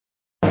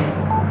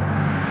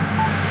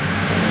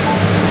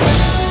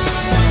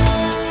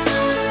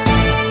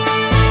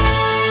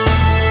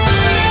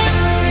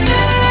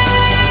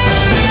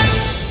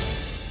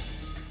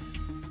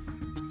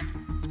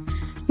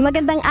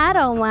Magandang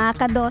araw mga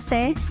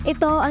ka-12.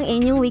 Ito ang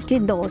inyong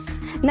weekly dose.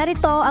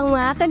 Narito ang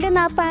mga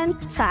kaganapan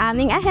sa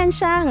aming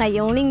ahensya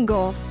ngayong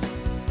linggo.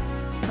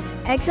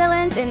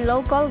 Excellence in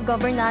Local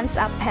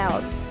Governance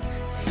upheld.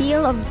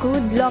 Seal of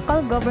Good Local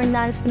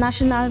Governance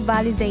National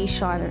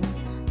Validation.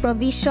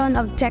 Provision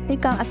of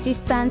technical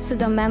assistance to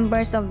the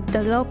members of the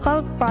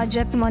local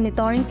project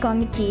monitoring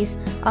committees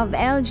of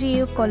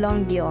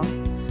𝐲𝐭'𝐬.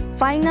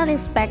 Final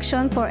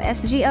inspection for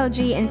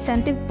SGLG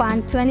Incentive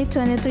Fund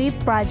 2023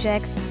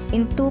 projects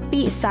in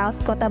Tupi,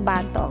 South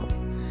Cotabato.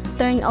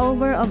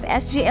 Turnover of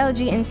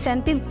SGLG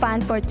Incentive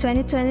Fund for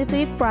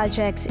 2023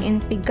 projects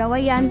in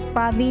𝐈𝐭'𝐬,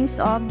 Province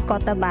of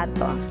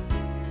Cotabato.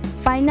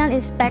 Final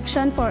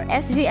inspection for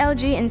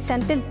SGLG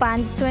Incentive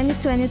Fund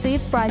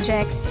 2023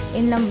 projects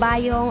in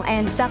𝐵𝐵𝐭'𝐬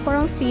and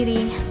Tacloban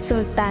City,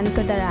 Sultan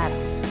Kudarat.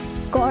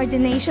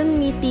 Coordination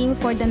meeting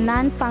for the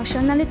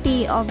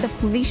non-functionality of the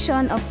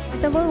provision of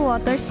potable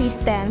water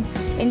system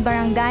in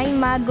Barangay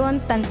Magon,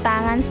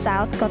 Tantangan,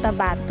 South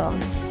Cotabato.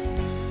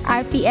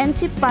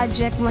 RPMC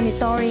project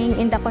monitoring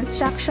in the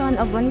construction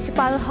of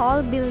Municipal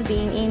Hall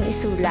building in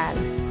Isulan.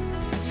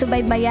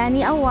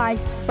 Subaybayani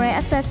Awards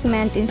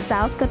pre-assessment in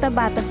South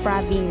Cotabato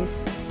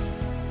Province.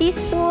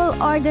 Peaceful,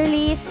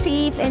 orderly,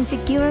 safe, and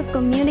secure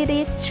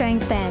communities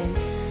strengthened.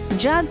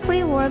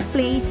 Drug-free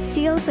workplace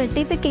seal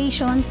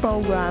certification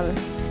program.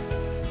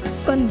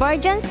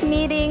 Convergence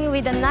meeting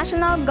with the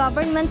national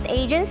government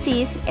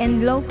agencies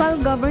and local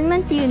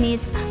government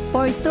units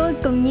for third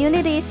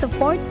community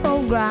support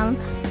program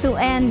to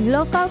end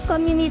local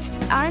communities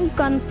armed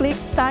conflict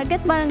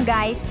target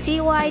barangays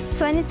CY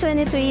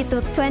 2023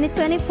 to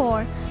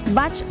 2024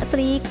 Batch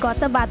 3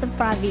 Cotabato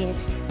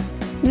Province.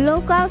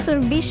 Local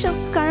Servicio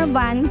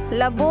Caravan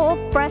Labo of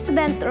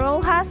President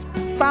Rojas,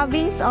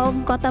 Province of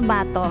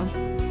Cotabato.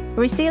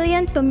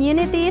 Resilient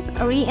Community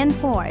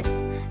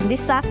Reinforced.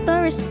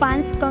 Disaster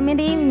Response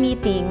Committee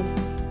Meeting.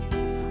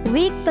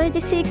 Week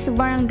 36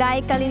 Barangay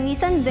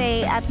Kalinisan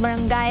Day at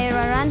Barangay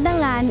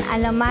Rarandangan,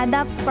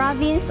 Alamada,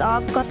 Province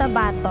of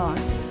Cotabato.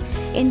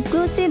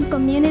 Inclusive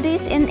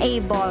Communities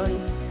Enabled.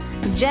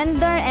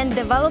 Gender and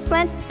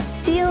Development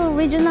SEAL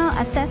Regional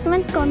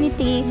Assessment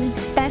Committee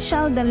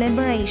Special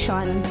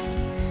Deliberation.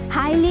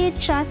 Highly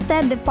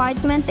Trusted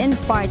Department and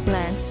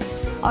Partner.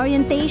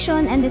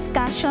 Orientation and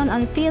discussion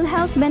on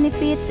PhilHealth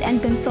benefits and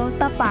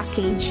Consulta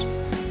package.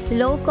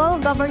 Local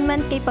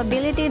Government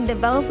Capability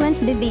Development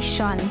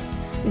Division.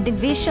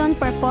 Division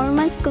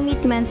Performance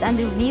Commitment and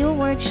Review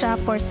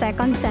Workshop for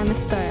second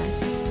semester.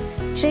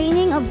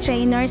 Training of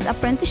Trainers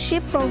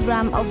Apprenticeship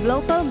Program of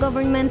Local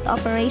Government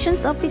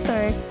Operations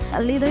Officers,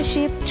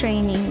 Leadership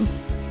Training.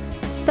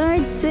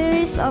 Third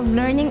series of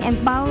Learning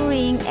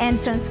Empowering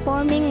and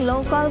Transforming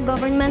Local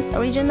Government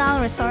Regional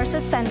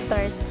Resources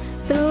Centers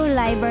through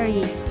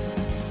libraries.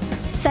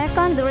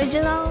 Second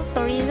Regional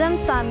Tourism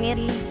Summit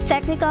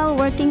Technical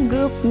Working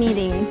Group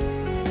Meeting.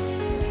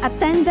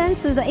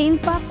 Attendance to the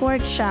Impact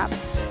Workshop.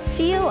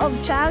 Seal of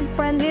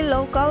Child-Friendly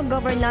Local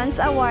Governance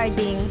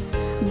Awarding.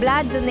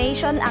 Blood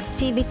Donation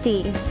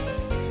Activity.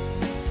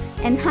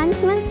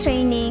 Enhancement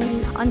Training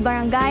on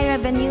Barangay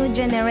Revenue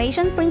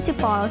Generation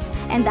Principles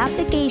and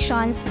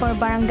Applications for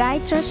Barangay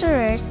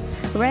Treasurers,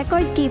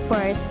 Record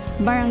Keepers,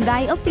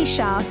 Barangay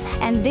Officials,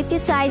 and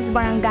Deputized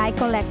Barangay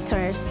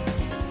Collectors.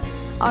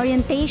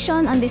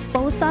 Orientation on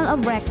Disposal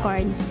of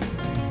Records.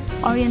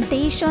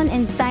 Orientation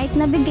and Site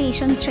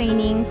Navigation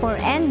Training for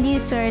End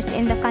Users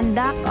in the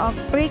Conduct of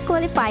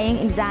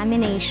Pre-Qualifying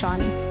Examination.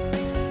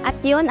 At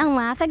yun ang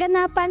mga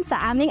kaganapan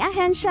sa aming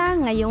ahensya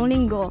ngayong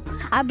linggo.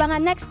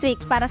 Abangan next week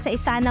para sa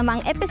isa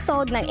namang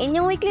episode ng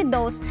inyong weekly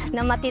dose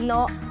na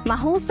matino,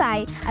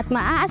 mahusay at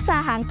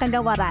maaasahang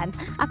kagawaran.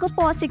 Ako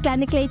po si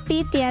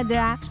𝐾𝐈𝐋𝐿.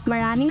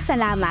 Maraming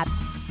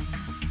salamat.